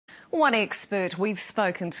One expert we've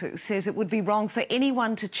spoken to says it would be wrong for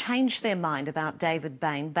anyone to change their mind about David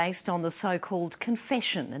Bain based on the so-called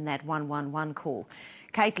confession in that 111 call.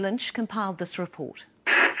 Kate Lynch compiled this report.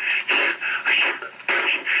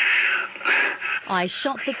 I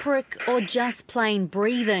shot the prick or just plain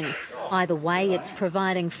breathing. Either way, it's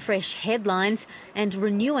providing fresh headlines and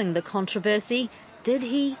renewing the controversy. Did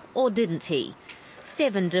he or didn't he?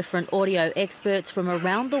 7 different audio experts from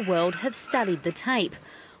around the world have studied the tape.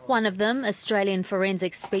 One of them, Australian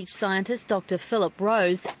forensic speech scientist Dr. Philip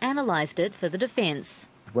Rose, analysed it for the defence.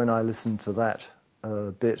 When I listened to that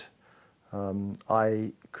bit,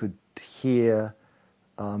 I could hear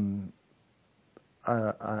an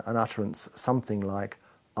utterance, something like,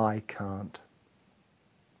 "I can't."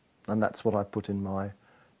 And that's what I put in my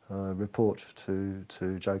report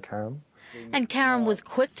to Joe Karam. And Karam was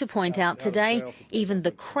quick to point out today, even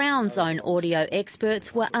the Crown's own audio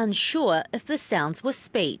experts were unsure if the sounds were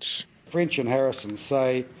speech. French and Harrison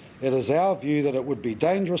say, "It is our view that it would be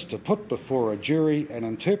dangerous to put before a jury an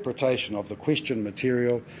interpretation of the question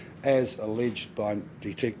material as alleged by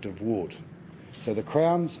Detective Ward." So the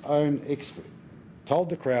Crown's own expert told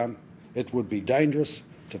the Crown it would be dangerous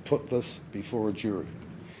to put this before a jury.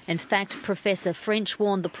 In fact, Professor French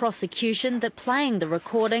warned the prosecution that playing the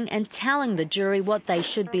recording and telling the jury what they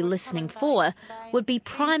should be listening for would be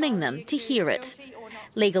priming them to hear it.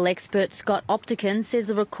 Legal expert Scott Optikin says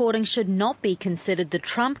the recording should not be considered the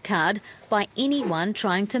trump card by anyone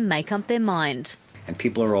trying to make up their mind. And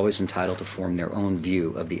people are always entitled to form their own view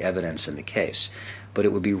of the evidence in the case. But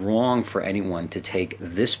it would be wrong for anyone to take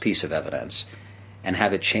this piece of evidence and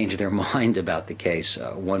have it change their mind about the case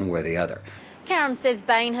one way or the other. Karam says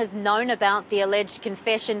Bain has known about the alleged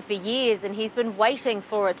confession for years and he's been waiting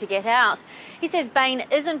for it to get out. He says Bain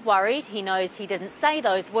isn't worried, he knows he didn't say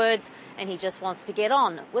those words and he just wants to get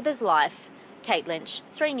on with his life. Kate Lynch,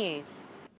 3 News.